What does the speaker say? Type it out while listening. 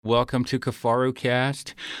Welcome to Kafaru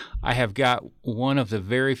Cast. I have got one of the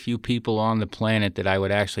very few people on the planet that I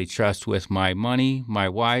would actually trust with my money, my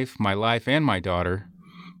wife, my life, and my daughter,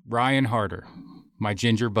 Ryan Harder, my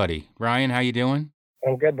ginger buddy. Ryan, how you doing?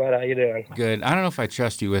 I'm good, bud. How you doing? Good. I don't know if I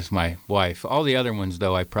trust you with my wife. All the other ones,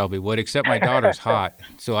 though, I probably would, except my daughter's hot,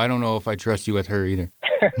 so I don't know if I trust you with her either.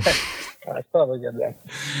 That's probably good then.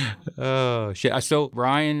 Oh, shit. So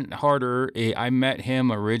Ryan Harder, I met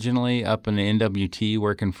him originally up in the NWT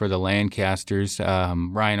working for the Lancasters.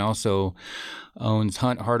 Ryan also owns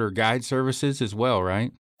Hunt Harder Guide Services as well,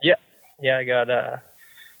 right? Yeah. I got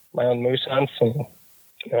my own moose hunts, and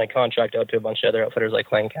I contract out to a bunch of other outfitters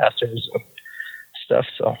like Lancasters and stuff.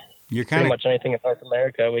 So You're pretty kind much anything in North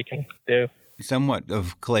America we can do. of somewhat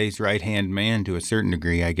of Clay's right-hand man to a certain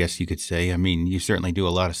degree, I guess you could say. I mean, you certainly do a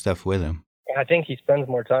lot of stuff with him. I think he spends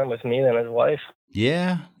more time with me than his wife.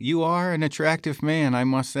 Yeah, you are an attractive man, I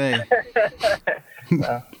must say.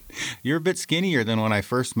 You're a bit skinnier than when I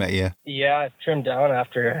first met you. Yeah, I trimmed down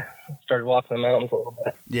after I started walking the mountains a little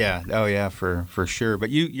bit. Yeah, oh yeah, for sure. But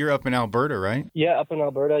you're up in Alberta, right? Yeah, up in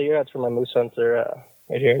Alberta. Yeah, that's where my moose hunts are.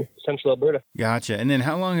 Right here in central Alberta. Gotcha. And then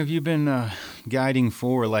how long have you been guiding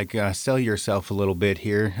for? Like, sell yourself a little bit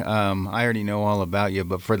here. I already know all about you,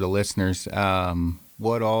 but for the listeners,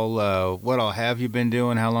 what all have you been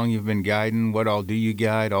doing? How long you've been guiding? What all do you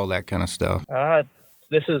guide? All that kind of stuff.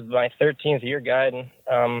 This is my 13th year guiding.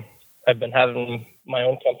 I've been having my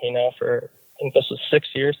own company now for, I think this was 6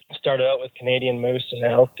 years. Started out with Canadian moose and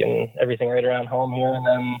elk and everything right around home here, and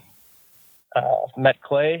then met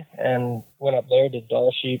Clay and went up there, did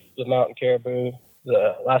Dall sheep, the mountain caribou,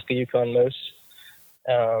 the Alaska Yukon moose.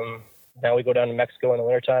 Now we go down to Mexico in the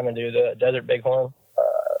wintertime and do the desert bighorn,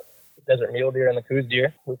 desert mule deer, and the Coues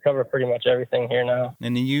deer. We cover pretty much everything here now.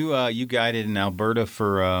 And then you guided in Alberta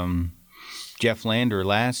for Jeff Lander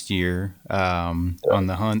last year on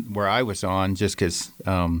the hunt where I was on, just because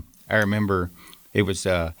I remember it was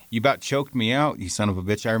you about choked me out, you son of a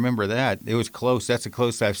bitch. I remember that. It was close. That's the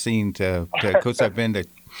closest I've seen to close I've been to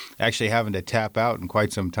actually having to tap out in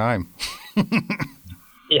quite some time.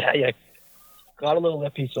 Yeah. Got a little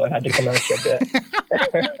lippy, so I had to come out a bit.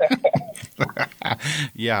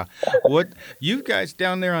 Yeah. What you guys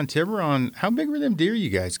down there on Tiburon, how big were them deer you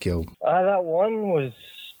guys killed? That one was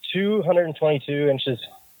 222 inches.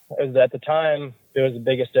 It was, at the time, it was the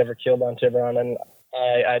biggest ever killed on Tiburon, and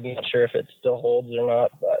I'm not sure if it still holds or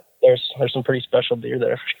not, but there's some pretty special deer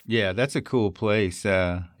there. Yeah, that's a cool place,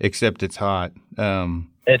 except it's hot.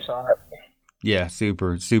 It's hot. Yeah,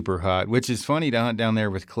 super, super hot, which is funny to hunt down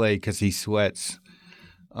there with Clay because he sweats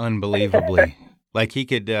unbelievably. Like he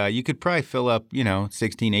could, you could probably fill up, 16,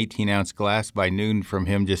 18-ounce glass by noon from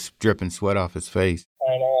him just dripping sweat off his face.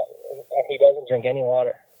 I know. He doesn't drink any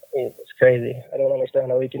water. It's crazy. I don't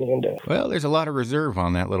understand how he can even do it. Well, there's a lot of reserve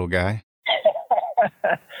on that little guy.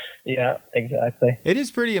 Yeah, exactly. It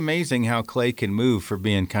is pretty amazing how Clay can move for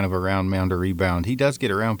being kind of a round mounder rebound. He does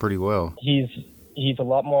get around pretty well. He's a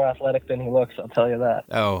lot more athletic than he looks, I'll tell you that.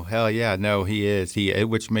 Oh, hell yeah. No, he is.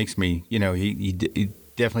 Which makes me, he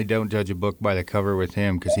definitely don't judge a book by the cover with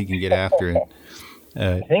him because he can get after it.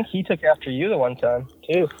 I think he took after you the one time,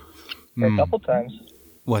 too. Or a couple times.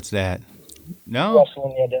 What's that? No.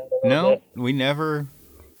 Wrestling you down a No, little bit. we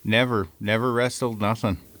never wrestled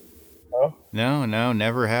nothing. No? No,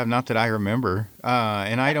 never have. Not that I remember.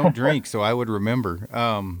 And I don't drink, so I would remember.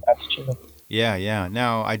 That's true. Yeah.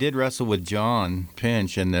 Now, I did wrestle with John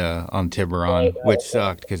Pinch on Tiburon, which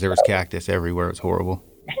sucked because there was cactus everywhere. It was horrible.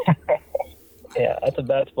 Yeah, that's a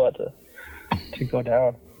bad spot to go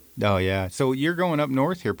down. Oh, yeah. So you're going up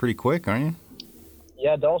north here pretty quick, aren't you?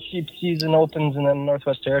 Yeah, Dall sheep season opens in the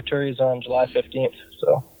Northwest Territories on July 15th,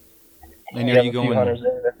 so... And are you going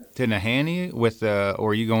to Nahanni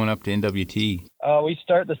or are you going up to NWT? We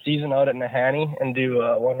start the season out at Nahanni and do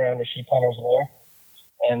one round of sheep hunters there.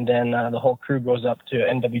 And then the whole crew goes up to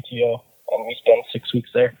NWTO, and we spend 6 weeks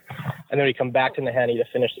there. And then we come back to Nahanni to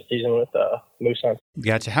finish the season with moose hunt.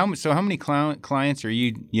 Gotcha. How many clients are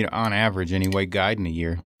you, on average anyway, guiding a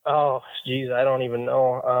year? Oh, geez, I don't even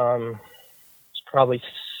know. It's probably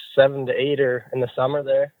 7 to 8 or in the summer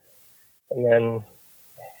there. And then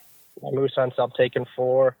moose hunts, I'm taking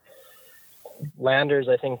 4. Landers,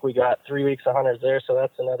 I think we got 3 weeks of hunters there, so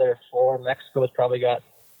that's another 4. Mexico's probably got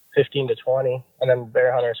 15 to 20, and then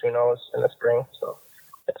bear hunters, who knows, in the spring. So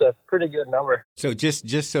it's a pretty good number. So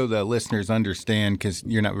just so the listeners understand, because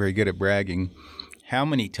you're not very good at bragging, how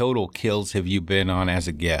many total kills have you been on as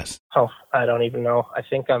a guest? Oh, I don't even know. I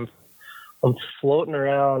think I'm floating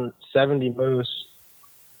around 70 moose,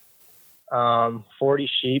 40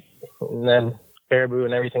 sheep, and then caribou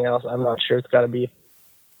and everything else. I'm not sure.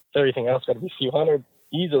 Everything else got to be a few hundred.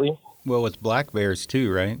 easily. Well, with black bears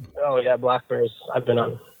too, right? Oh yeah, black bears. I've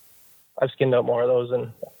skinned out more of those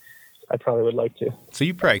than I probably would like to. So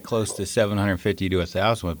you're probably close to 750 to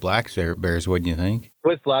 1,000 with black bears, wouldn't you think?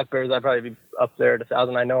 With black bears, I'd probably be up there at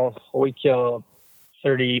 1,000. I know we kill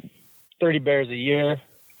 30 bears a year.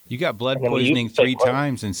 You got blood poisoning 3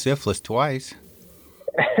 times and syphilis twice.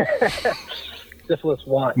 Syphilis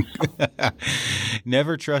once.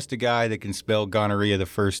 Never trust a guy that can spell gonorrhea the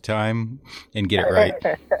first time and get it right.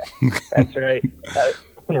 That's right. I'm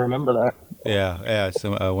going to remember that. Yeah.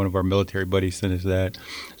 So one of our military buddies sent us that.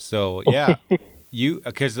 So yeah, you're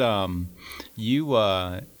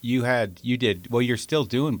still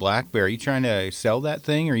doing black bear. Are you trying to sell that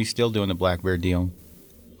thing, or are you still doing the black bear deal?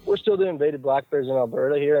 We're still doing baited black bears in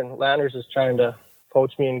Alberta here, and Landers is trying to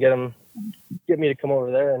poach me and get me to come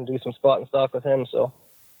over there and do some spot and stock with him. So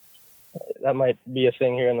that might be a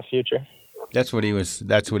thing here in the future. That's what he was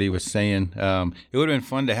saying. It would have been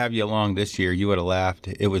fun to have you along this year. You would have laughed.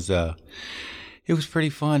 It was pretty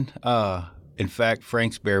fun. In fact,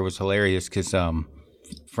 Frank's bear was hilarious because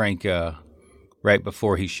Frank, right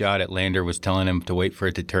before he shot it, Lander was telling him to wait for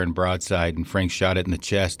it to turn broadside, and Frank shot it in the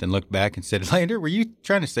chest and looked back and said, "Lander, were you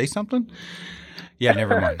trying to say something?" Yeah,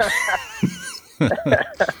 never mind.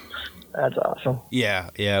 That's awesome. Yeah,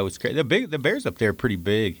 it was great. The bears up there are pretty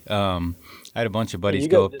big. I had a bunch of buddies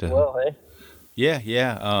go up to. Well, hey?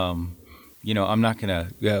 Yeah. I'm not gonna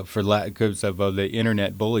because of the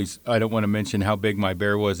internet bullies. I don't want to mention how big my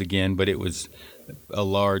bear was again, but it was a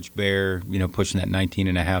large bear. Pushing that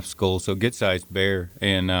 19.5 skull, so good sized bear,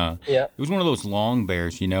 and it was one of those long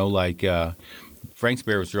bears. Like Frank's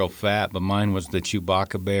bear was real fat, but mine was the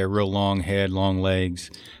Chewbacca bear, real long head, long legs,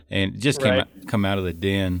 and it just come out of the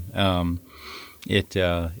den. It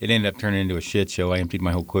ended up turning into a shit show. I emptied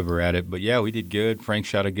my whole quiver at it, but yeah, we did good. Frank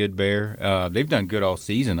shot a good bear. They've done good all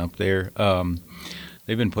season up there.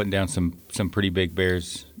 They've been putting down some pretty big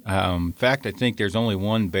bears. In fact, I think there's only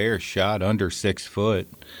one bear shot under 6 foot.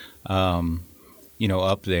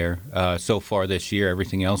 Up there so far this year.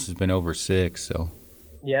 Everything else has been over 6. So.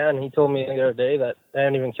 Yeah, and he told me the other day that I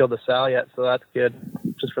haven't even killed a sow yet, so that's good.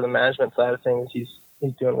 Just for the management side of things, he's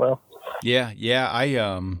doing well. Yeah.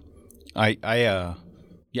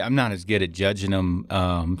 I'm not as good at judging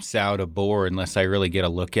them sow to boar unless I really get a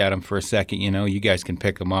look at them for a second. You guys can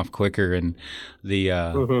pick them off quicker, and the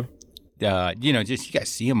just you guys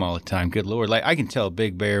see them all the time. Good Lord, like I can tell a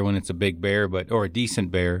big bear when it's a big bear, or a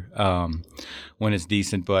decent bear when it's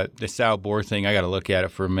decent. But the sow boar thing, I got to look at it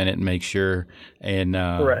for a minute and make sure. And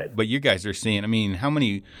right. But you guys are seeing. I mean, how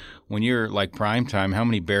many? When you're like prime time, how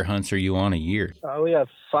many bear hunts are you on a year? We have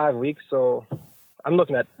 5 weeks, so I'm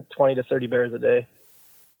looking at 20 to 30 bears a day.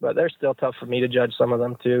 But they're still tough for me to judge some of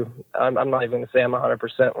them too. I'm not even going to say I'm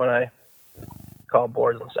 100% when I call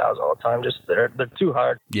boars and sows all the time. Just they're too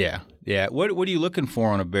hard. Yeah. What are you looking for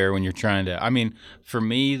on a bear when you're trying to? I mean, for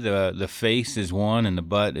me, the face is one and the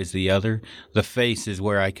butt is the other. The face is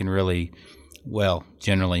where I can really,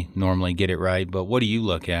 normally get it right. But what do you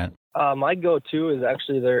look at? My go-to is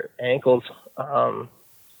actually their ankles.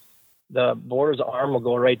 The boar's arm will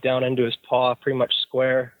go right down into his paw, pretty much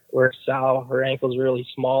square. Where sow, her ankle's really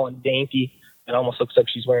small and dainty. It almost looks like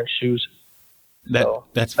she's wearing shoes.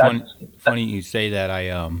 That's funny you say that.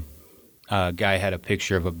 A guy had a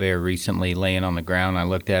picture of a bear recently laying on the ground. I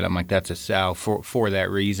looked at it. I'm like, that's a sow. For that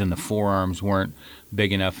reason, the forearms weren't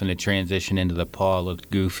big enough, and the transition into the paw looked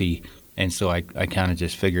goofy. And so I kind of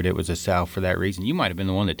just figured it was a sow for that reason. You might have been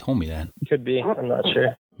the one that told me that. Could be. I'm not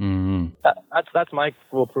sure. Mm-hmm. That's my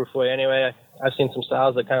foolproof way anyway. I've seen some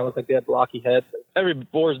sows that kind of look like they have blocky heads. Every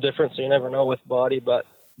boar is different, so you never know with body, but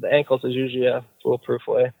the ankles is usually a foolproof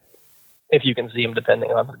way. If you can see them,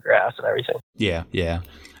 depending on the grass and everything. Yeah.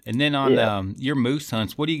 And then on your moose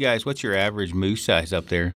hunts, what's your average moose size up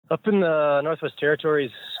there? Up in the Northwest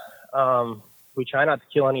Territories, we try not to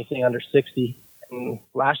kill anything under 60. And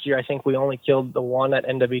last year, I think we only killed the one at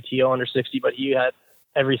NWTO under 60, but he had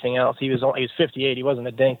everything else. He was 58. He wasn't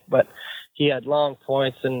a dink, but he had long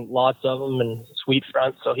points and lots of them and sweet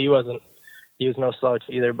fronts. So he was no slouch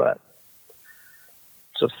either. But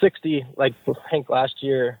so 60, like I think last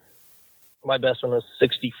year, my best one was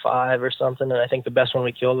 65 or something, and I think the best one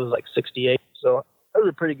we killed was like 68. So those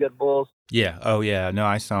are pretty good bulls. Yeah. Oh yeah. No,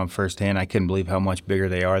 I saw them firsthand. I couldn't believe how much bigger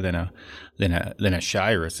they are than a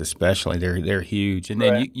Shiras, especially. They're huge. And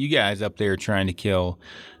then you guys up there trying to kill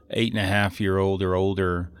 8.5-year-old or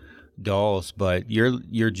older dolls, but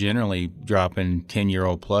you're generally dropping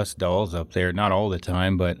 10-year-old plus dolls up there. Not all the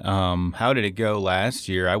time, but how did it go last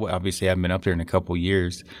year? I obviously haven't been up there in a couple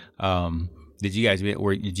years. Were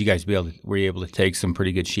you able to take some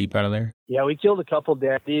pretty good sheep out of there? Yeah, we killed a couple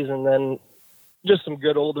dandies, and then just some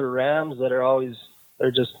good older rams that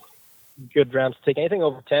they're just good rams to take. Anything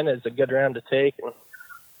over 10 is a good ram to take. And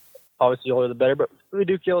obviously, the older the better. But we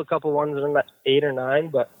do kill a couple ones that are 8 or 9.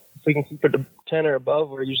 But if we can keep it to 10 or above,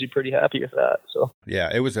 we're usually pretty happy with that. So yeah,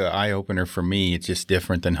 it was an eye opener for me. It's just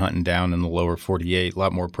different than hunting down in the lower 48. A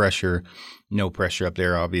lot more pressure, no pressure up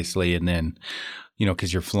there, obviously, and then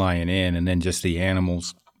because you're flying in, and then just the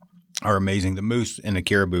animals are amazing. The moose and the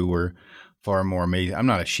caribou were far more amazing. I'm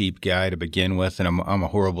not a sheep guy to begin with, and I'm a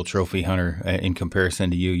horrible trophy hunter in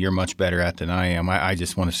comparison to you. You're much better at than I am. I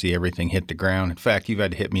just want to see everything hit the ground. In fact, you've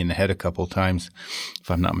had to hit me in the head a couple of times,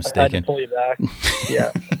 if I'm not mistaken. I had to pull you back.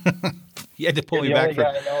 Yeah. You had to pull me You're back. The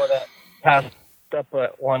only guy I know that passed up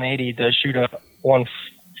at 180 to shoot a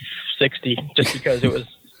 160 just because it was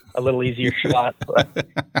a little easier shot.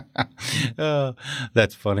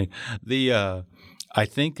 That's funny. I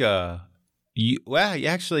think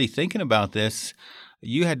actually thinking about this,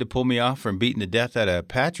 you had to pull me off from beating the death out of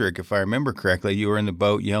Patrick, if I remember correctly. You were in the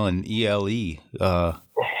boat yelling ELE. Yeah.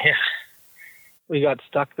 We got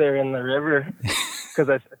stuck there in the river because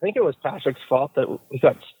I think it was Patrick's fault that we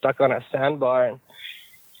got stuck on a sandbar. And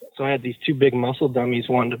so I had these two big muscle dummies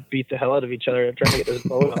wanting to beat the hell out of each other trying to get this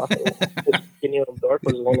boat off. And this skinny little dork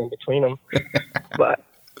was one in between them. But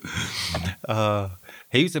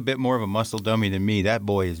he's a bit more of a muscle dummy than me. That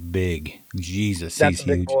boy is big. Jesus, that's he's a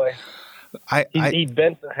big huge. Boy. He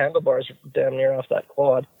bent the handlebars damn near off that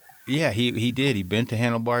quad. Yeah, he did. He bent the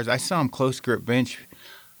handlebars. I saw him close grip bench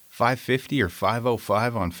 550 or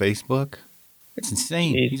 505 on Facebook. It's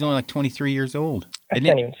insane. Jeez. He's only like 23 years old. I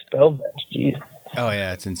can't even spell bench. Jeez. Oh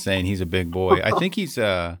yeah, it's insane. He's a big boy. I think he's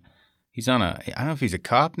on a, I don't know if he's a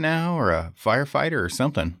cop now or a firefighter or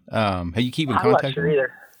something. Have you keep in contact? I'm not sure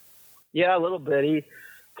either. Yeah, a little bit. He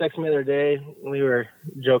texted me the other day. We were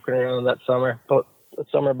joking around that summer about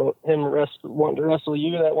him wanting to wrestle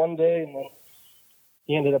you that one day, and then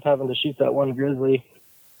he ended up having to shoot that one grizzly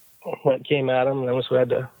that came at him, and then we had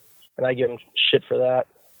to, and I give him shit for that.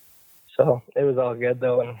 So it was all good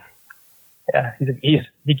though, and yeah,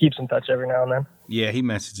 he keeps in touch every now and then. Yeah, he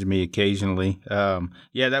messages me occasionally.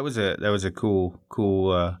 Yeah, that was a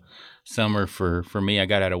cool summer for me. I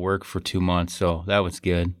got out of work for 2 months, so that was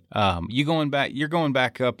good. You're going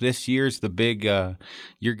back up this year's the big.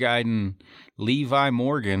 You're guiding Levi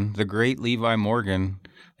Morgan, the great Levi Morgan,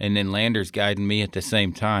 and then Lander's guiding me at the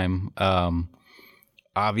same time.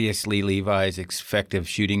 Obviously, Levi's effective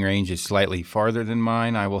shooting range is slightly farther than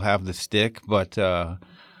mine. I will have the stick, but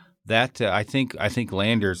I think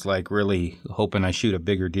Lander's like really hoping I shoot a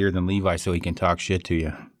bigger deer than Levi so he can talk shit to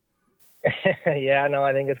you. Yeah, no,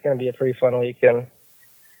 I think it's going to be a pretty fun weekend.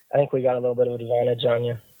 I think we got a little bit of advantage on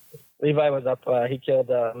you. Levi was up. He killed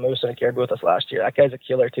moose and a caribou with us last year. That guy's a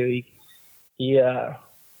killer too. He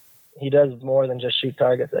does more than just shoot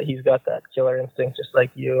targets. He's got that killer instinct, just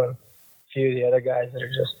like you and a few of the other guys that are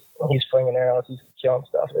just, when he's flinging arrows, he's killing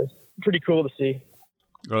stuff. It's pretty cool to see.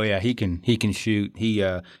 Oh yeah, he can shoot.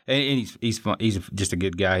 And he's fun. He's just a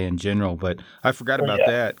good guy in general. But I forgot about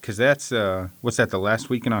that because that's what's that, the last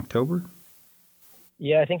week in October?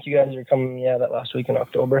 Yeah, I think you guys are coming. Yeah, that last week in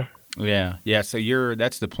October. Yeah. So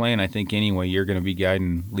that's the plan. I think anyway. You're going to be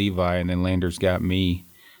guiding Levi, and then Lander's got me.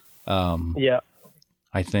 Yeah.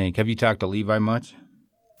 I think. Have you talked to Levi much?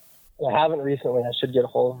 I haven't recently. I should get a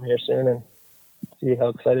hold of him here soon and see how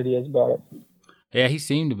excited he is about it. Yeah, he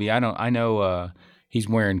seemed to be. I know. He's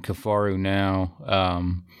wearing Kifaru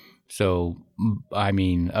now. So, I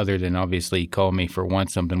mean, other than obviously he called me for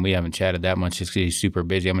something, we haven't chatted that much just because he's super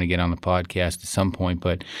busy. I'm going to get on the podcast at some point.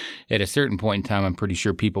 But at a certain point in time, I'm pretty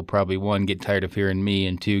sure people probably, 1, get tired of hearing me,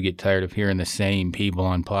 and 2, get tired of hearing the same people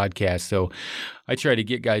on podcasts. So I try to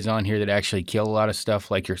get guys on here that actually kill a lot of stuff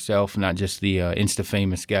like yourself, not just the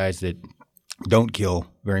Insta-famous guys that don't kill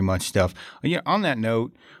very much stuff. Yeah. On that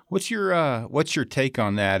note, what's your take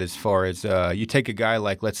on that? As far as you take a guy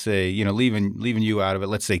like, let's say, leaving you out of it,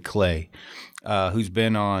 let's say Clay, who's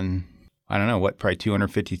been on, I don't know what, probably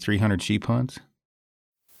 250, 300 sheep hunts.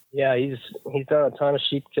 Yeah, he's done a ton of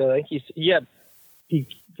sheep kill. I think he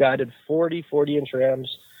guided 40-inch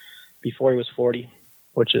rams before he was 40,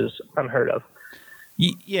 which is unheard of.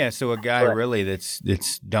 Yeah, so a guy really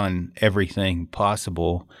that's done everything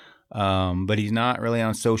possible. But he's not really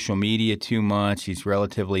on social media too much. He's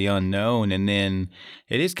relatively unknown. And then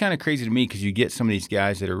it is kind of crazy to me because you get some of these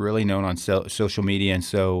guys that are really known on social media. And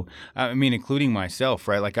so, I mean, including myself,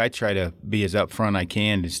 right? Like I try to be as upfront I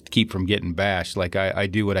can to keep from getting bashed. Like I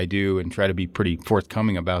do what I do and try to be pretty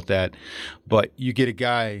forthcoming about that. But you get a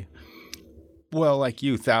guy Well, like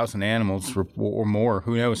you, 1,000 animals or more.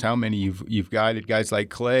 Who knows how many you've guided? Guys like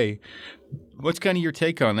Clay. What's kind of your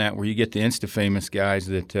take on that? Where you get the insta famous guys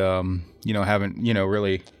that haven't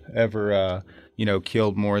really ever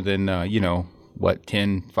killed more than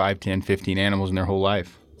 10, 5, 10, 15 animals in their whole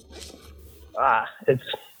life.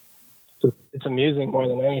 It's amusing more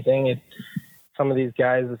than anything. Some of these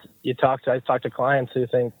guys I talk to clients who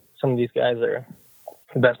think some of these guys are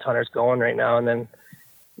the best hunters going right now, and then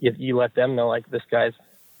you let them know, like, this guy's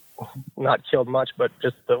not killed much, but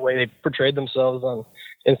just the way they portrayed themselves on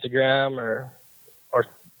Instagram or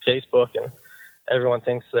Facebook, and everyone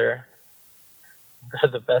thinks they're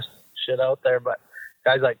the best shit out there. But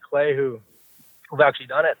guys like Clay who've actually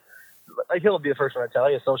done it, like, he'll be the first one to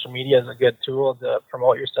tell you social media is a good tool to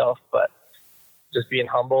promote yourself, but just being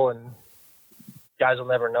humble, and guys will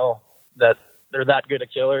never know that they're that good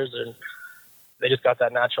at killers, and they just got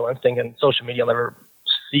that natural instinct, and social media will never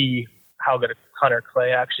see how good a hunter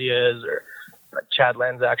Clay actually is, or like Chad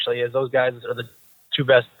Lenz actually is. Those guys are the two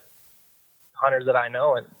best hunters that I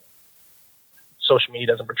know, and social media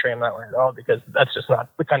doesn't portray them that way at all, because that's just not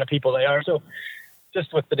the kind of people they are. So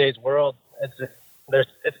just with today's world, it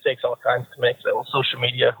takes all kinds to make the whole social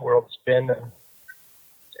media world spin, and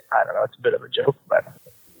I don't know, it's a bit of a joke, but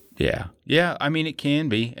yeah. I mean, it can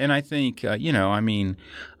be, and I think I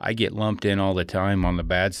get lumped in all the time on the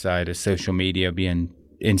bad side of social media being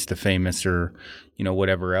insta famous or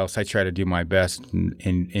whatever else. I try to do my best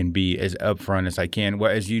and be as upfront as I can.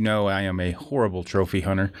 Well, as you know, I am a horrible trophy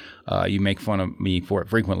hunter. You make fun of me for it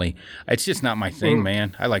frequently. It's just not my thing,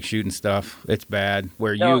 man. I like shooting stuff. It's bad.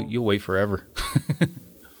 Where you'll wait forever.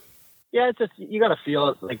 Yeah, it's just, you got to feel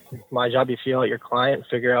it. Like my job, you feel it, your client,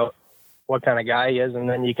 figure out what kind of guy he is, and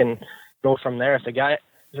then you can go from there. If the guy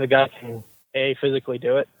can physically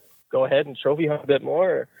do it, go ahead and trophy hunt a bit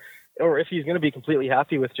more, or if he's going to be completely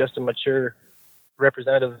happy with just a mature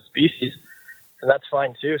representative species, and that's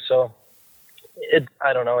fine too. So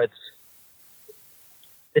I don't know, it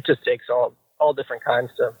just takes all different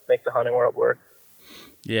kinds to make the hunting world work.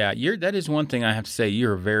 Yeah, that is one thing I have to say.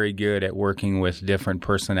 You're very good at working with different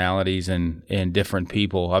personalities and different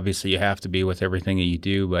people. Obviously, you have to be with everything that you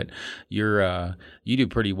do, but you do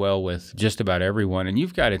pretty well with just about everyone. And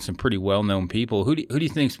you've guided some pretty well-known people. Who do you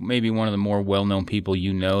think's maybe one of the more well-known people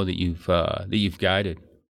that you've guided?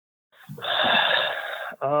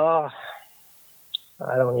 I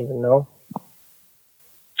don't even know.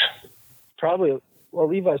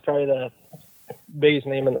 Levi's probably the biggest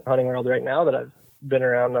name in the hunting world right now that I've been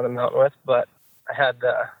around on the mountain with, but I had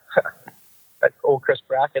like old Chris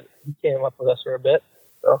Brackett. He came up with us for a bit,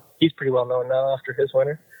 so he's pretty well known now after his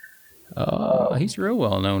winter. He's real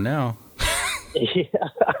well known now. Yeah.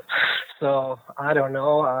 So I don't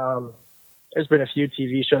know. There's been a few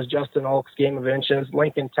TV shows. Justin Oaks, Game of Inches,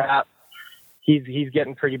 Lincoln Tapp. He's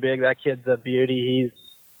getting pretty big. That kid's a beauty.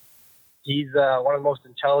 He's one of the most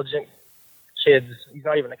intelligent kids. He's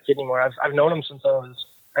not even a kid anymore. I've known him since I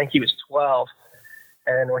think he was 12.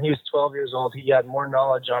 And when he was 12 years old, he had more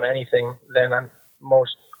knowledge on anything than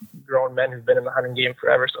most grown men who've been in the hunting game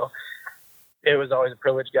forever. So it was always a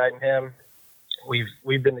privilege guiding him.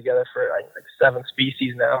 We've been together for like 7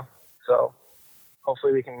 species now. So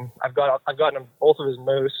hopefully we can. I've gotten him both of his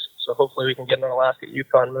moose. So hopefully we can get an Alaska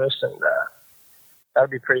Yukon moose, and that would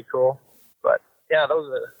be pretty cool. But yeah, those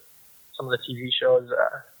are some of the TV shows.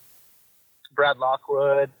 Brad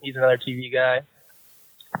Lockwood, he's another TV guy.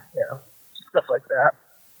 Yeah. Stuff like that.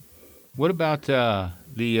 What about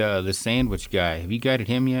the sandwich guy? Have you guided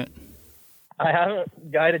him yet? I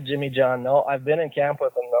haven't guided Jimmy John. No, I've been in camp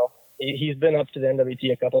with him though. He's been up to the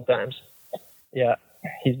NWT a couple times. Yeah,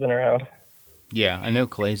 he's been around. Yeah, I know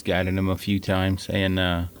Clay's guided him a few times,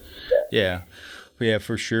 and yeah,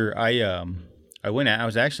 for sure. I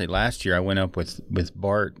was actually last year. I went up with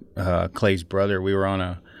Bart, Clay's brother. We were on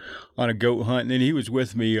a goat hunt, and then he was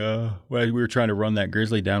with me. We were trying to run that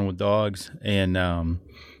grizzly down with dogs, and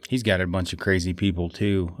he's got a bunch of crazy people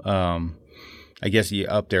too. I guess he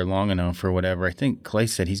up there long enough or whatever. I think Clay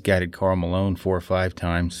said he's guided Carl Malone 4 or 5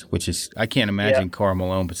 times, which is, I can't imagine Carl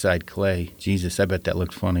Malone beside Clay. Jesus, I bet that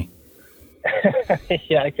looked funny.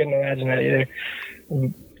 Yeah, I couldn't imagine that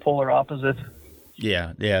either. Polar opposites.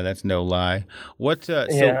 Yeah, that's no lie. What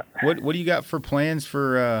do you got for plans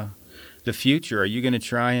for the future? Are you going to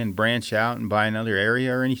try and branch out and buy another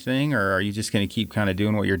area or anything, or are you just going to keep kind of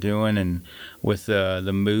doing what you're doing and with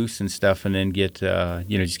the moose and stuff, and then get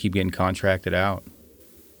just keep getting contracted out?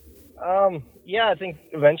 Yeah, I think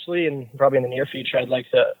eventually, and probably in the near future, I'd like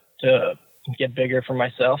to get bigger for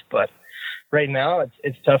myself. But right now,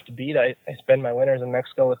 it's tough to beat. I spend my winters in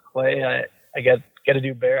Mexico with Clay. I get to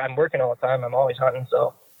do bear. I'm working all the time. I'm always hunting,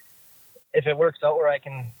 so if it works out where I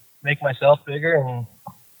can make myself bigger and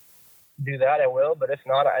do that, I will. But if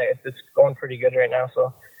not, it's going pretty good right now.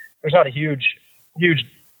 So there's not a huge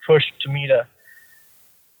push to me to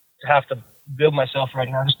have to build myself right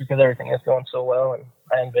now, just because everything is going so well and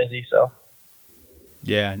I am busy. So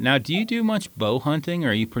Yeah. Now, do you do much bow hunting, or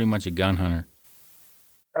are you pretty much a gun hunter?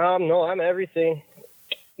 no, I'm everything.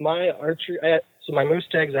 My archery, so my moose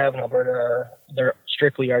tags I have in Alberta, they're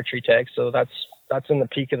strictly archery tags. So that's in the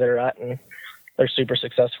peak of their rut, and they're super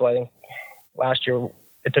successful. I think last year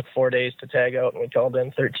it took 4 days to tag out, and we called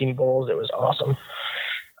in 13 bulls. It was awesome.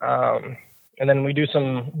 And then we do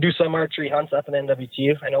some archery hunts up in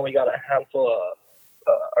NWT. I know we got a handful of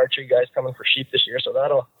archery guys coming for sheep this year, so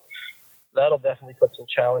that'll definitely put some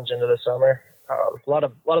challenge into the summer. A lot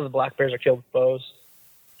of the black bears are killed with bows.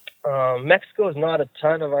 Mexico is not a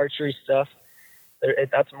ton of archery stuff.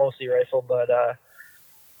 That's mostly rifle, but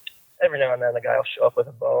every now and then the guy will show up with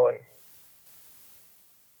a bow,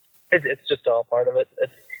 and it's just all part of it.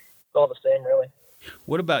 It's all the same, really.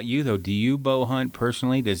 What about you, though? Do you bow hunt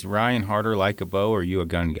personally? Does Ryan Harder like a bow, or are you a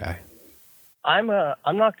gun guy? I'm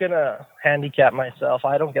not gonna handicap myself.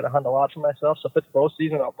 I don't get to hunt a lot for myself, so if it's bow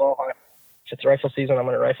season, I'll bow hunt. If it's rifle season, I'm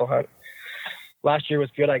gonna rifle hunt. Last year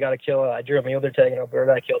was good. I got a kill. I drew a mule deer tag in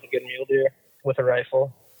Alberta. I killed a good mule deer with a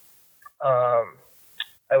rifle.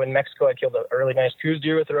 In Mexico, I killed a really nice coos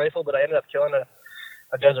deer with a rifle, but I ended up killing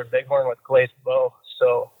a desert bighorn with Clay's bow.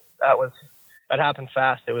 So that happened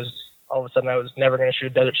fast. It was all of a sudden I was never going to shoot a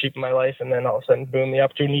desert sheep in my life, and then all of a sudden, boom, the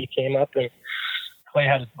opportunity came up, and Clay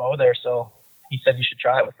had his bow there, so he said you should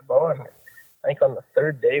try it with the bow, and I think on the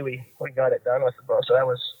third day we got it done with the bow, so that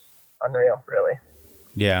was unreal, really.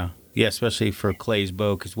 Yeah, especially for Clay's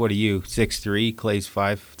bow, because what are you, 6'3", Clay's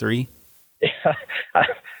 5'3"? Yeah,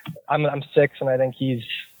 I'm 6, and I think he's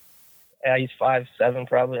 5'7",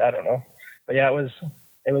 probably. I don't know, but yeah, it was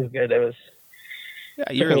good. It was.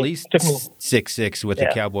 Yeah, you're at least 6'6" with the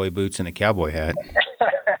cowboy boots and a cowboy hat.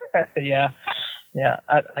 Yeah,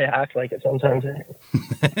 I act like it sometimes.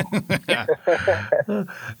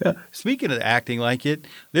 Speaking of acting like it,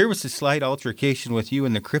 there was a slight altercation with you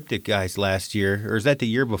and the Cryptic guys last year, or is that the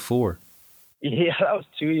year before? Yeah, that was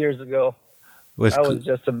 2 years ago. That was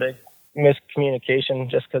just a big miscommunication,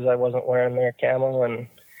 just because I wasn't wearing their camo, and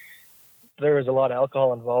there was a lot of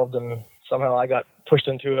alcohol involved, and somehow I got pushed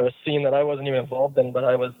into a scene that I wasn't even involved in, but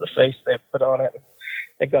I was the face they put on it.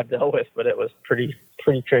 It got dealt with, but it was pretty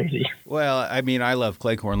crazy. Well, I mean, I love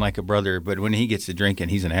Claycorn like a brother, but when he gets to drinking,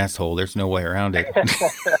 he's an asshole. There's no way around it.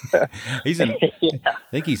 I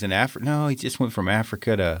think he's an No, he just went from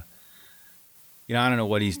Africa to, I don't know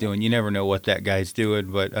what he's doing. You never know what that guy's doing,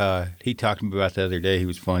 but he talked to me about the other day. He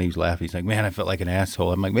was funny. He was laughing. He's like, man, I felt like an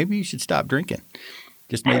asshole. I'm like, maybe you should stop drinking.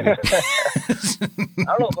 Just maybe. I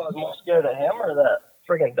don't know if I was more scared of him or that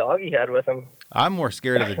friggin' dog he had with him. I'm more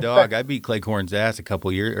scared of the dog. I beat Claycorn's ass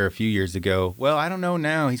a few years ago. Well, I don't know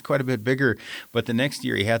now. He's quite a bit bigger, but the next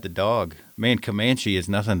year he had the dog. Man, Comanche is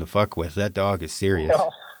nothing to fuck with. That dog is serious.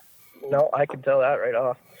 No, I can tell that right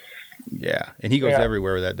off. Yeah, and he goes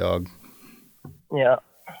everywhere with that dog. Yeah,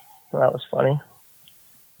 that was funny.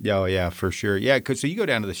 Oh, yeah, for sure. Yeah, so you go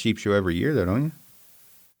down to the sheep show every year, though, don't you?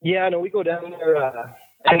 Yeah, no, we go down there.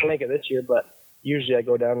 I didn't make it this year, but usually I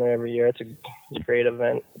go down there every year. It's a great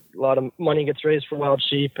event. A lot of money gets raised for wild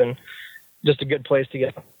sheep, and just a good place to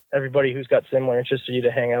get everybody who's got similar interests to you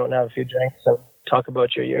to hang out and have a few drinks and talk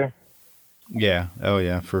about your year. Yeah. Oh,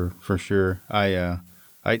 yeah, for sure. I'm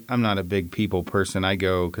not a big people person. I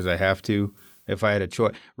go because I have to. If I had a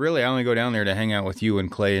choice, really, I only go down there to hang out with you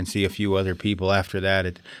and Clay and see a few other people. After that,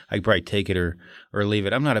 I could probably take it or leave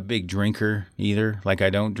it. I'm not a big drinker either. Like,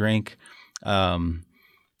 I don't drink,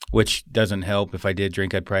 which doesn't help. If I did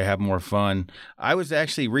drink, I'd probably have more fun. I was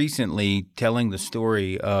actually recently telling the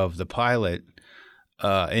story of the pilot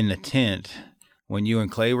in the tent when you and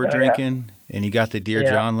Clay were drinking, and you got the Dear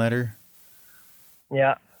John letter.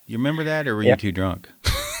 Yeah. You remember that, or were you too drunk?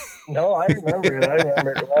 No, I remember it. I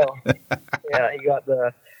remember it well. Yeah, he got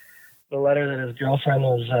the letter that his girlfriend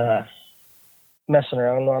was messing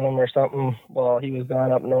around on him or something while he was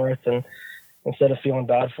gone up north, and instead of feeling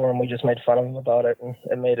bad for him, we just made fun of him about it, and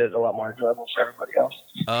it made it a lot more enjoyable for everybody else.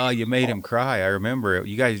 Oh, you made him cry. I remember it.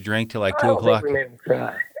 You guys drank till like 2 o'clock. I don't think we made him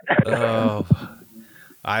cry. Oh,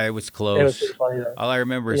 I was close. It was pretty funny, though. All I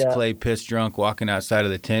remember is Clay pissed drunk walking outside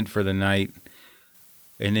of the tent for the night.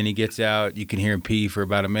 And then he gets out. You can hear him pee for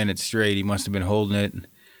about a minute straight. He must have been holding it.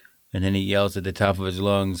 And then he yells at the top of his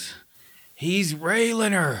lungs, "He's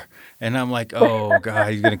railing her." And I'm like, oh,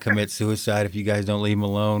 God, he's going to commit suicide if you guys don't leave him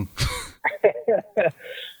alone.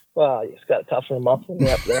 Well, you just got to toughen them up when you're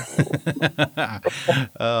up there.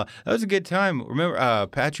 That was a good time. Remember,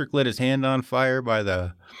 Patrick lit his hand on fire by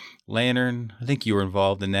the lantern. I think you were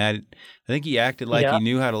involved in that. I think he acted like Yeah. he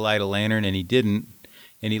knew how to light a lantern, and he didn't.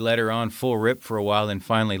 And he let her on full rip for a while, then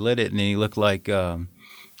finally lit it, and then he looked like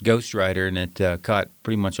Ghost Rider, and it caught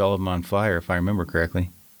pretty much all of them on fire, if I remember correctly.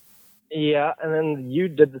 Yeah, and then you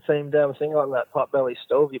did the same damn thing on that potbelly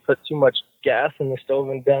stove. You put too much gas in the stove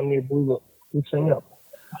and damn near blew the thing up.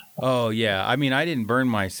 Oh, yeah. I mean, I didn't burn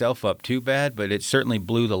myself up too bad, but it certainly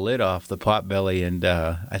blew the lid off the Potbelly. And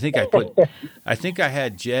I think I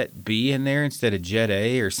had Jet B in there instead of Jet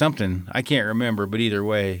A or something. I can't remember, but either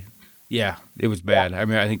way, yeah, it was bad. I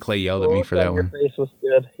mean, I think Clay yelled at me for that one. Your face was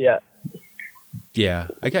good, yeah. Yeah,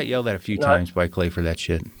 I got yelled at a few times by Clay for that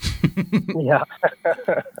shit. Yeah.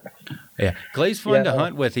 Yeah, Clay's fun to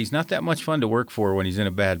hunt with. He's not that much fun to work for when he's in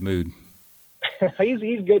a bad mood.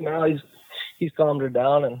 He's good now. He's calmed her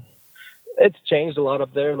down, and it's changed a lot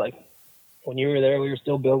up there. Like when you were there, we were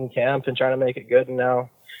still building camp and trying to make it good, and now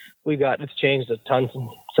it's changed a ton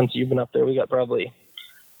since you've been up there. We got probably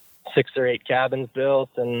 6 or 8 cabins built,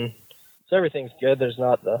 and so everything's good. There's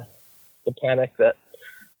not the panic that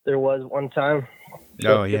there was one time.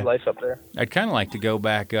 So it's good life up there. I'd kind of like to go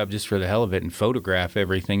back up just for the hell of it and photograph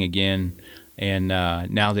everything again. And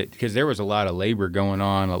now that, because there was a lot of labor going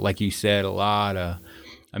on, like you said,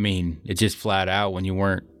 it's just flat out when you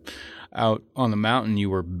weren't out on the mountain, you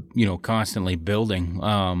were, constantly building,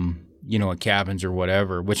 cabins or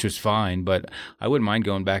whatever, which was fine. But I wouldn't mind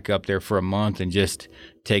going back up there for a month and just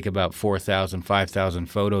take about 4,000, 5,000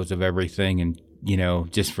 photos of everything and,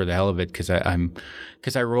 just for the hell of it, because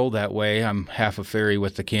I roll that way. I'm half a fairy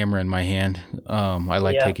with the camera in my hand. I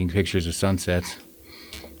like taking pictures of sunsets.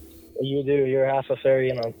 You do. You're half a fairy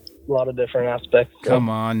in a lot of different aspects. So. Come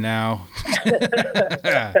on now.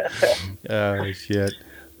 Oh, shit.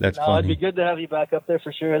 That's funny. It'd be good to have you back up there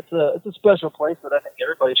for sure. It's a special place that I think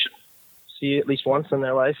everybody should see at least once in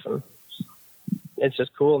their life, and it's just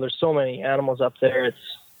cool. There's so many animals up there.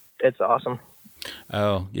 It's awesome.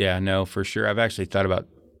 Oh, yeah, no, for sure. I've actually thought about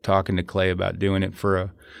talking to Clay about doing it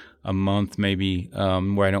for a month maybe,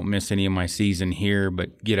 where I don't miss any of my season here,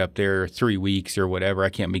 but get up there 3 weeks or whatever. I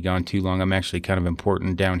can't be gone too long. I'm actually kind of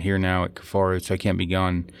important down here now at Kifaru, so I can't be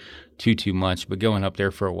gone too much. But going up there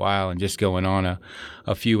for a while and just going on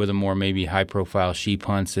a few of the more maybe high-profile sheep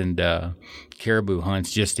hunts and caribou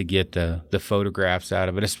hunts just to get the photographs out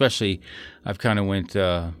of it. Especially, I've kind of went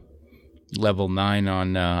level 9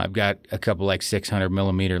 on I've got a couple like 600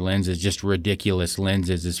 millimeter lenses, just ridiculous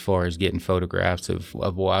lenses as far as getting photographs of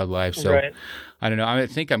wildlife. So right. I don't know, I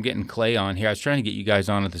think I'm getting Clay on here. I was trying to get you guys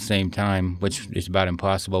on at the same time, which is about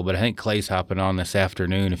impossible, but I think Clay's hopping on this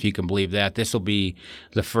afternoon, if you can believe that. This will be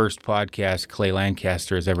the first podcast Clay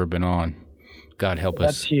Lancaster has ever been on. God help us.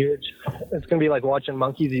 That's huge. It's gonna be like watching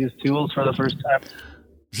monkeys use tools for the first time.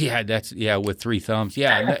 Yeah, with 3 thumbs.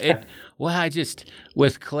 Yeah,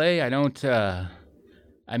 with Clay, I don't,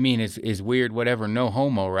 it's weird, whatever, no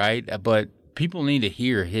homo, right? But people need to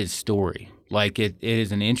hear his story. Like, it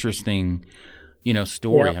is an interesting,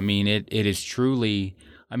 story. Yeah. It is truly,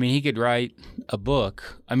 he could write a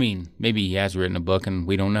book. Maybe he has written a book and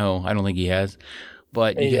we don't know. I don't think he has.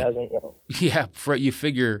 But he hasn't, no. Yeah, you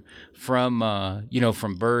figure from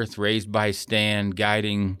birth, raised by Stan,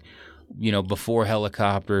 guiding, before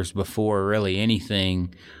helicopters, before really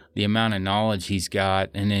anything, the amount of knowledge he's got,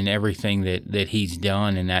 and then everything that he's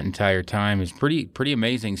done in that entire time is pretty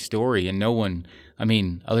amazing story. And no one,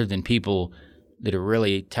 other than people that are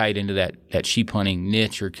really tied into that sheep hunting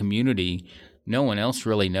niche or community, no one else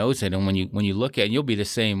really knows it. And when you look at it, you'll be the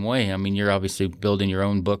same way. You're obviously building your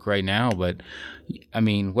own book right now, but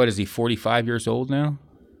what is he, 45 years old now?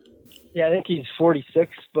 Yeah, I think he's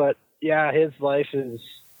 46, but yeah, his life is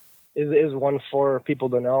one for people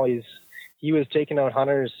to know. He was taking out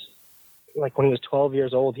hunters like when he was 12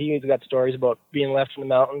 years old. He got stories about being left in the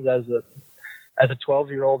mountains as a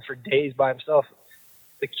 12-year-old for days by himself.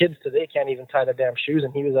 The kids today can't even tie their damn shoes,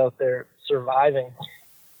 and he was out there surviving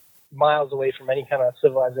miles away from any kind of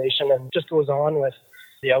civilization, and just goes on with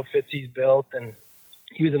the outfits he's built. And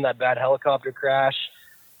he was in that bad helicopter crash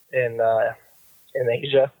in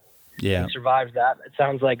Asia. Yeah, he survived that. It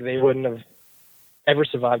sounds like they wouldn't have ever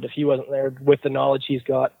survived if he wasn't there with the knowledge he's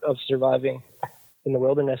got of surviving in the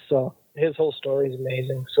wilderness. So his whole story is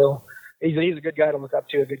amazing. So he's a good guy to look up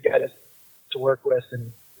to, a good guy to work with.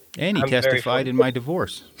 And he testified in my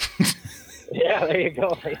divorce. Yeah, there you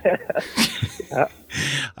go. Yeah.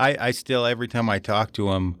 I still, every time I talk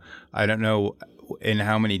to him, I don't know in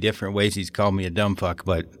how many different ways he's called me a dumb fuck,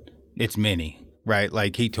 but it's many. right?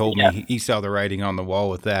 Like he told me he saw the writing on the wall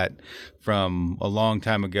with that from a long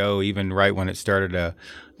time ago, even right when it started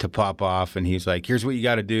to pop off. And he's like, here's what you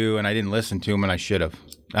got to do. And I didn't listen to him, and I should have,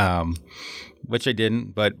 which I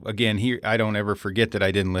didn't. But again, I don't ever forget that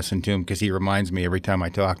I didn't listen to him because he reminds me every time I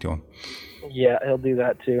talk to him. Yeah, he'll do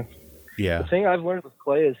that too. Yeah. The thing I've learned with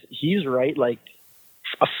Clay is he's right like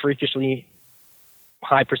a freakishly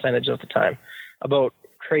high percentage of the time about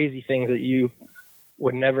crazy things that you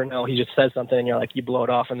would never know. He just says something and you're like, you blow it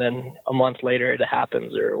off, and then a month later it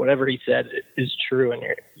happens, or whatever he said is true, and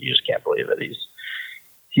you just can't believe it.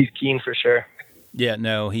 He's keen for sure. Yeah,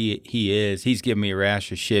 no, he is. He's giving me a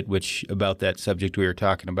rash of shit, which about that subject we were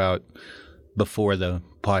talking about before the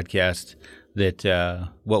podcast, that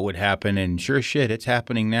what would happen, and sure as shit, it's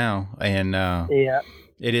happening now. And yeah.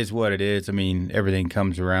 It is what it is. I mean, everything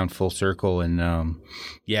comes around full circle, and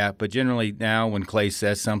yeah. But generally now, when Clay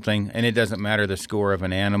says something, and it doesn't matter the score of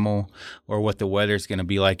an animal or what the weather's going to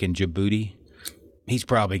be like in Djibouti, he's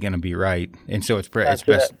probably going to be right. And so it's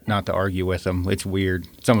best not to argue with him. It's weird.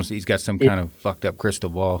 It's almost he's got some kind of fucked up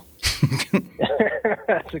crystal ball.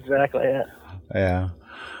 That's exactly it. Yeah.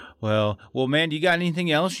 Well, man, do you got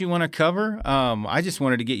anything else you want to cover? I just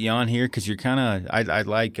wanted to get you on here because you're kind of, I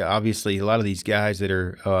like, obviously, a lot of these guys that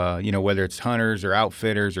are, whether it's hunters or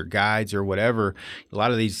outfitters or guides or whatever, a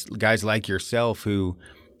lot of these guys like yourself who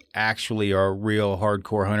actually are real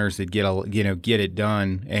hardcore hunters that get it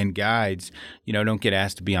done, and guides, don't get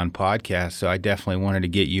asked to be on podcasts. So I definitely wanted to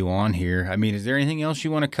get you on here. I mean, is there anything else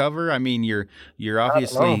you want to cover? I mean, you're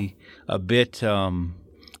obviously a bit,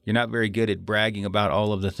 you're not very good at bragging about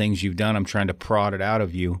all of the things you've done. I'm trying to prod it out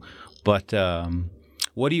of you. But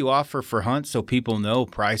what do you offer for hunts so people know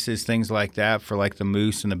prices, things like that, for like the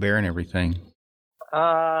moose and the bear and everything?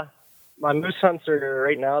 My moose hunts are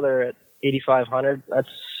right now, they're at $8,500.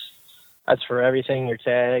 That's for everything, your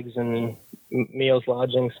tags and meals,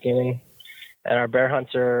 lodging, skinning. And our bear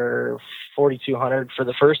hunts are $4,200 for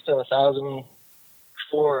the first, and $1,000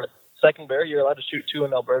 for second bear. You're allowed to shoot 2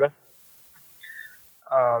 in Alberta.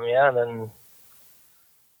 And then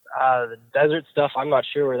the desert stuff, I'm not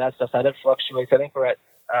sure where that stuff's at. It fluctuates. I think we're at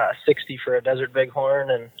 60 for a desert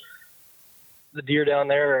bighorn, and the deer down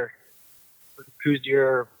there, the Coues deer,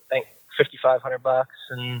 are, I think, $5,500,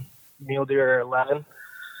 and mule deer are 11.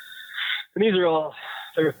 And these are all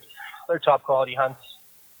they're top quality hunts.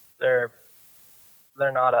 They're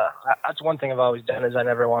not that's one thing I've always done, is I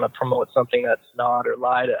never want to promote something that's not, or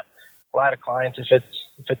lie to clients. If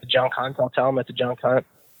it's a junk hunt, I'll tell them it's a junk hunt.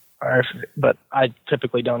 But I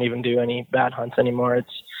typically don't even do any bad hunts anymore.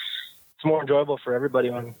 It's more enjoyable for everybody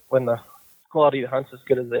when the quality of the hunt's as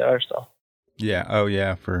good as they are. So. Yeah. Oh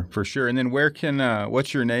yeah, for sure. And then where can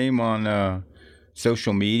what's your name on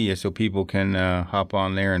social media so people can hop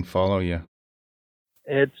on there and follow you?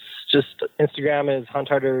 It's just Instagram is Hunt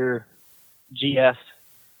Harder GS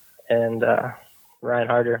and Ryan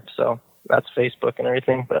Harder. So that's Facebook and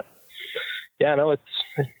everything. But yeah, no, it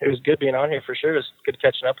was good being on here for sure. It was good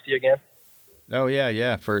catching up with you again. Oh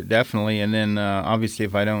yeah, for definitely. And then obviously,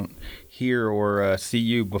 if I don't hear or see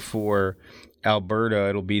you before Alberta,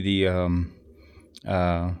 it'll be the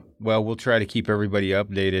well, we'll try to keep everybody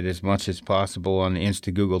updated as much as possible on the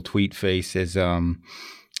Insta, Google, Tweet Face. As I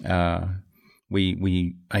don't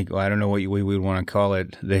know what we would want to call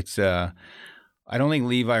it. That's I don't think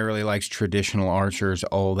Levi really likes traditional archers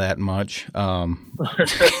all that much.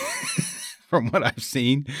 From what I've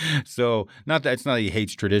seen. So it's not that he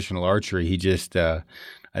hates traditional archery. He just, I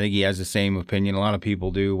think he has the same opinion a lot of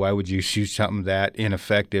people do. Why would you shoot something that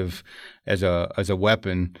ineffective as a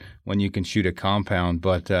weapon when you can shoot a compound?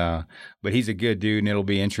 But he's a good dude, and it'll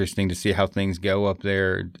be interesting to see how things go up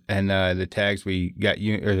there. And the tags we got,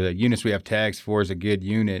 or the units we have tags for, is a good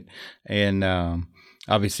unit. And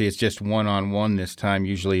obviously it's just 1-on-1 this time.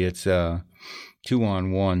 Usually it's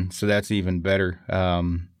 2-on-1, so that's even better.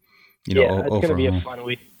 It's going to be a fun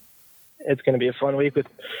week. It's going to be a fun week with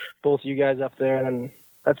both you guys up there, and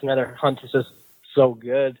that's another hunt that's just so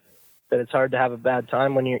good that it's hard to have a bad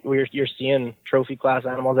time when you're seeing trophy class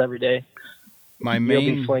animals every day. You'll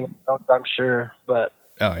be flinging out, I'm sure, but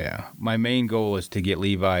oh yeah, my main goal is to get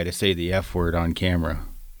Levi to say the F word on camera.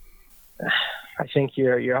 I think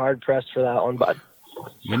you're hard pressed for that one, bud.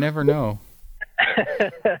 You never know.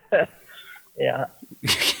 Yeah.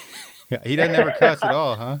 He doesn't ever cuss at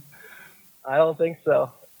all, huh? I don't think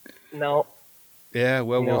so. No. Yeah,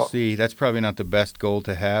 well, we'll see. That's probably not the best goal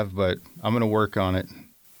to have, but I'm going to work on it.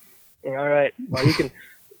 All right. Well, you can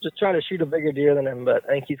just try to shoot a bigger deer than him, but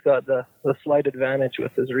I think he's got the slight advantage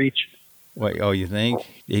with his reach. Wait, oh, you think?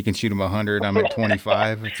 He can shoot him 100. I'm at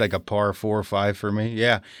 25. It's like a par 4 or 5 for me.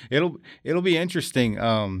 Yeah, it'll be interesting.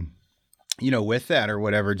 with that or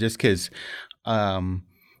whatever, just because, on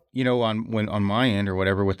my end or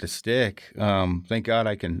whatever with the stick, thank God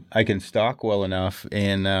I can stalk well enough,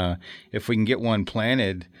 and if we can get one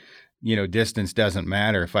planted, distance doesn't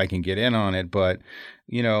matter if I can get in on it. But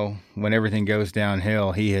when everything goes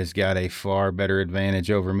downhill, he has got a far better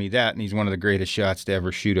advantage over me. That, and he's one of the greatest shots to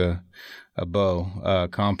ever shoot a bow,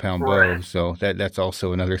 compound bow. So that's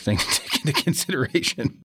also another thing to take into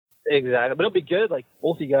consideration. Exactly, but it'll be good. Like,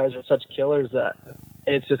 both you guys are such killers that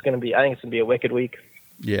it's just going to be. I think it's going to be a wicked week.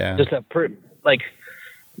 Yeah. Just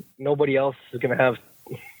nobody else is going to have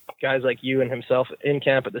guys like you and himself in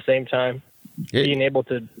camp at the same time, being able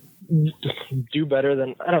to do better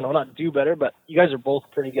than, I don't know, not do better, but you guys are both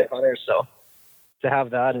pretty good hunters. So to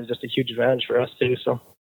have that is just a huge advantage for us too. So.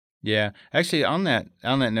 Yeah. Actually, on that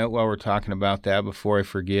note, while we're talking about that, before I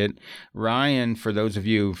forget, Ryan, for those of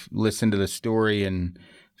you who've listened to the story and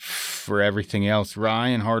for everything else,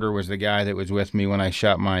 Ryan Harder was the guy that was with me when I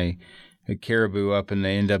shot my caribou up in the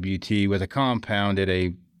NWT with a compound at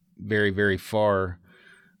a very, very far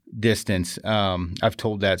distance. I've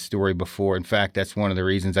told that story before. In fact, that's one of the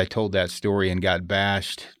reasons I told that story and got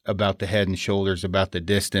bashed about the head and shoulders, about the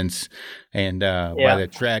distance, and by the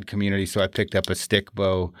trad community. So I picked up a stick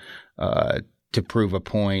bow to prove a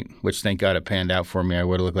point, which thank God it panned out for me. I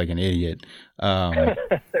would have looked like an idiot.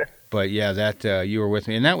 But yeah, that you were with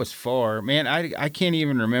me, and that was far. Man, I can't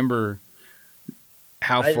even remember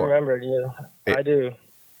how far. I remember you. I do.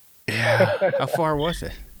 Yeah. How far was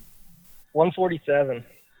it? 147.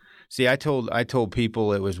 See, I told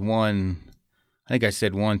people it was I think I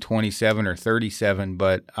said 127 or 37,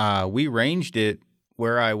 but we ranged it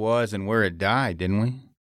where I was and where it died, didn't we?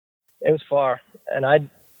 It was far, and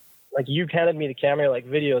you handed me the camera,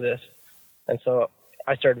 video this, and so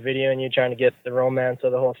I started videoing you, trying to get the romance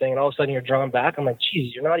of the whole thing, and all of a sudden you're drawing back. I'm like,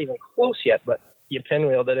 geez, you're not even close yet, but you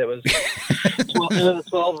pinwheeled it. It was 12,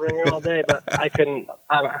 12 ringer all day, but I couldn't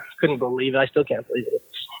believe it. I still can't believe it.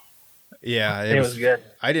 Yeah, it was good.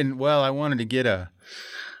 I wanted to get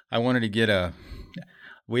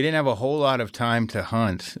we didn't have a whole lot of time to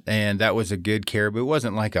hunt, and that was a good caribou. It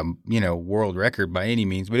wasn't like a, world record by any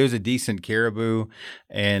means, but it was a decent caribou.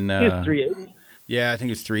 And it was 380. Yeah, I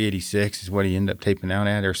think it's 386 is what he ended up taping out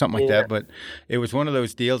at, or something like that. But it was one of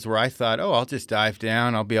those deals where I thought, I'll just dive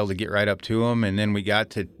down. I'll be able to get right up to him. And then we got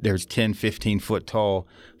to, there's 10, 15-foot tall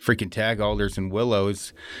freaking tag alders and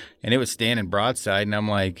willows, and it was standing broadside. And I'm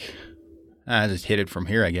like, I just hit it from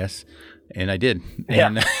here, I guess. And I did. Yeah.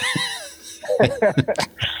 And,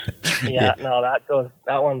 No,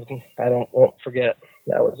 that one, won't forget.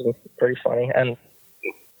 That was pretty funny and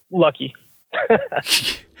lucky.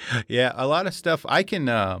 Yeah, a lot of stuff. I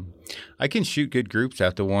can shoot good groups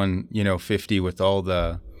at the 150 with all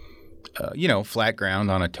the flat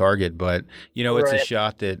ground on a target, but it's a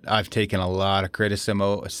shot that I've taken a lot of criticism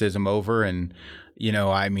over, and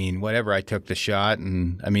whatever, I took the shot,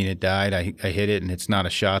 and it died. I hit it, and it's not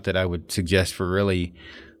a shot that I would suggest for really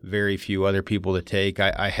very few other people to take.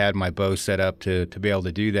 I had my bow set up to be able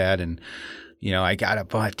to do that, and I got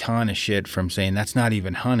a ton of shit from saying that's not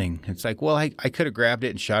even hunting. It's like, well, I could have grabbed it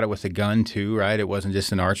and shot it with a gun too, right? It wasn't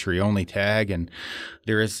just an archery only tag, and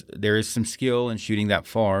there is some skill in shooting that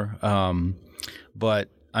far. But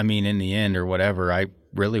in the end or whatever, I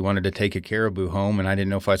really wanted to take a caribou home, and I didn't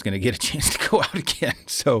know if I was going to get a chance to go out again.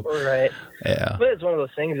 So right, yeah. But it's one of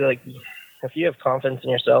those things if you have confidence in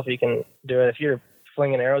yourself, you can do it. If you're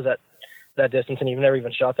flinging arrows at that distance and you've never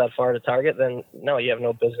even shot that far at a target, then no, you have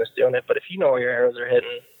no business doing it. But if you know where your arrows are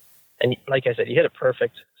hitting, and like I said, you hit it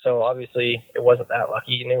perfect, so obviously it wasn't that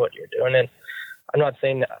lucky. You knew what you were doing, and I'm not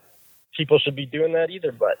saying that people should be doing that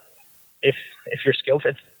either, but if you're skilled,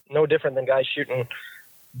 it's no different than guys shooting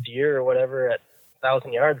deer or whatever at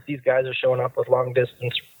 1,000 yards. These guys are showing up with long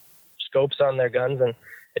distance scopes on their guns, and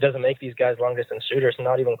it doesn't make these guys long distance shooters,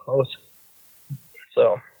 not even close.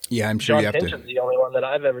 So yeah, I'm sure John you have Pinchin's the only one that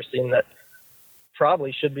I've ever seen that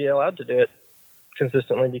probably should be allowed to do it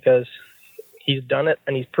consistently, because he's done it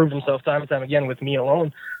and he's proved himself time and time again with me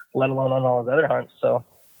alone, let alone on all his other hunts. So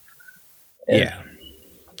yeah,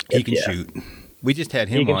 he can shoot. We just had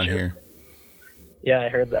him on here. Yeah, I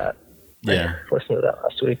heard that. Yeah, I listened to that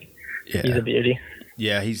last week. Yeah, he's a beauty.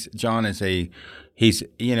 Yeah, John is he's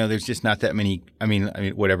there's just not that many.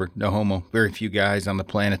 Whatever, no homo. Very few guys on the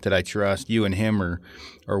planet that I trust. You and him are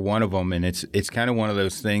one of them, and it's kind of one of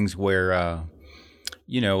those things where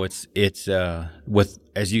it's with,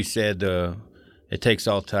 as you said, it takes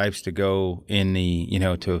all types to go in the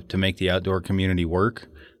to make the outdoor community work.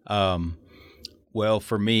 Well,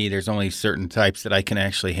 for me, there's only certain types that I can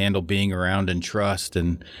actually handle being around and trust,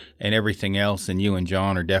 and everything else. And you and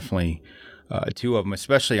John are definitely two of them,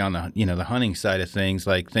 especially on the the hunting side of things.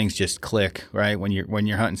 Like things just click, right? When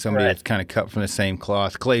you're hunting somebody that's kind of cut from the same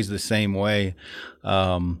cloth. Clay's the same way.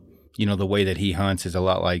 The way that he hunts is a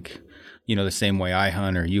lot like the same way I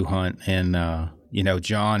hunt or you hunt, and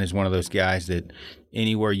John is one of those guys that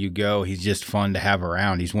anywhere you go, he's just fun to have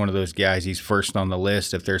around. He's one of those guys. He's first on the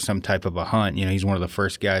list if there's some type of a hunt. He's one of the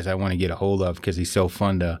first guys I want to get a hold of because he's so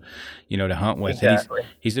fun to to hunt with. Exactly.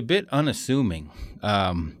 He's a bit unassuming.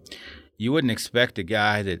 You wouldn't expect a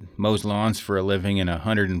guy that mows lawns for a living and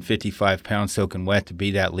 155 pounds soaking wet to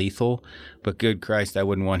be that lethal, but good Christ, I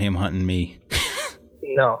wouldn't want him hunting me.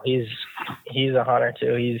 No, he's a hunter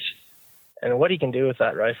too. And what he can do with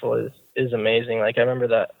that rifle is amazing. Like I remember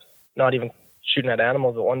that, not even shooting at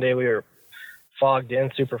animals, but one day we were fogged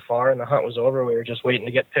in super far and the hunt was over. We were just waiting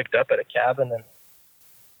to get picked up at a cabin, and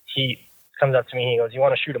he comes up to me. He goes, "You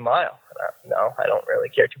want to shoot a mile?" No, I don't really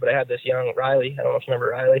care to. But I had this young Riley. I don't know if you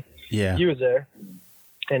remember Riley. Yeah. He was there,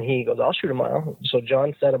 and he goes, "I'll shoot a mile." So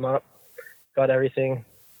John set him up, got everything.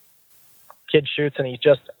 Kid shoots, and he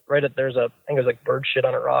just there's I think it was like bird shit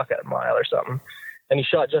on a rock at a mile or something, and he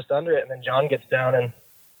shot just under it. And then John gets down and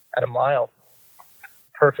at a mile,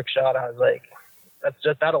 perfect shot. I was like,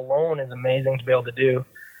 that alone is amazing to be able to do.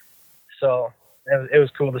 So it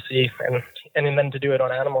was cool to see, and then to do it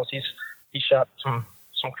on animals. He shot some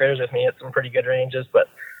critters with me at some pretty good ranges, but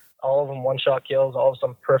all of them one-shot kills, all of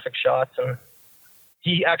them perfect shots. And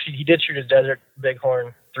he did shoot his desert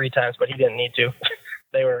bighorn 3 times, but he didn't need to.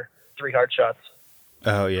 They were 3 hard shots.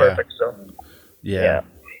 Oh yeah, perfect. So yeah.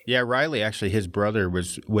 Riley, actually, his brother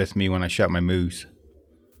was with me when I shot my moose.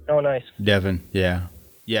 Oh, nice. Devin, yeah.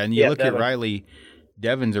 And you look Devin. at Riley.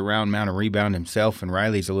 Devin's a round mountain rebound himself, and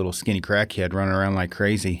Riley's a little skinny crackhead running around like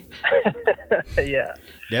crazy. Yeah.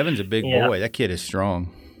 Devin's a big boy. That kid is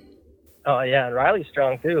strong. Oh, yeah, and Riley's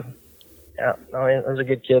strong, too. Yeah, those are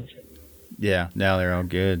good kids. Yeah, now they're all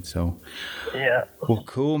good, so. Yeah. Well,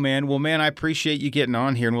 cool, man. Well, man, I appreciate you getting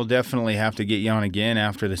on here, and we'll definitely have to get you on again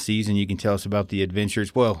after the season. You can tell us about the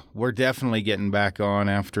adventures. Well, we're definitely getting back on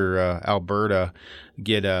after Alberta.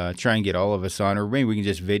 Try and get all of us on, or maybe we can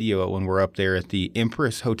just video it when we're up there at the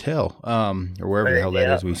Empress Hotel, or wherever the hell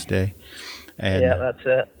that is we stay. And, yeah, that's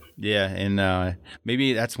it. Yeah, and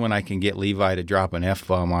maybe that's when I can get Levi to drop an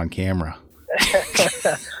F-bomb on camera.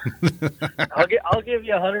 I'll give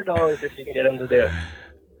you $100 if you can get him to do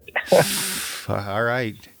it. All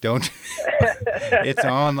right, don't. It's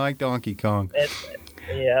on like Donkey Kong.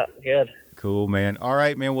 Yeah, good. Cool, man. All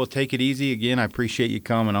right, man. We'll take it easy. Again, I appreciate you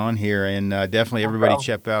coming on here, and definitely everybody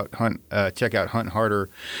check out Hunt Harder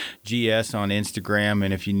GS on Instagram.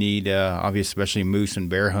 And if you need, obviously, especially moose and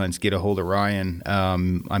bear hunts, get a hold of Ryan.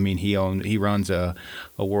 He runs a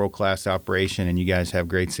world-class operation, and you guys have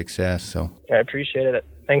great success. So I appreciate it.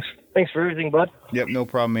 Thanks for everything, bud. Yep, no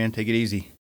problem, man. Take it easy.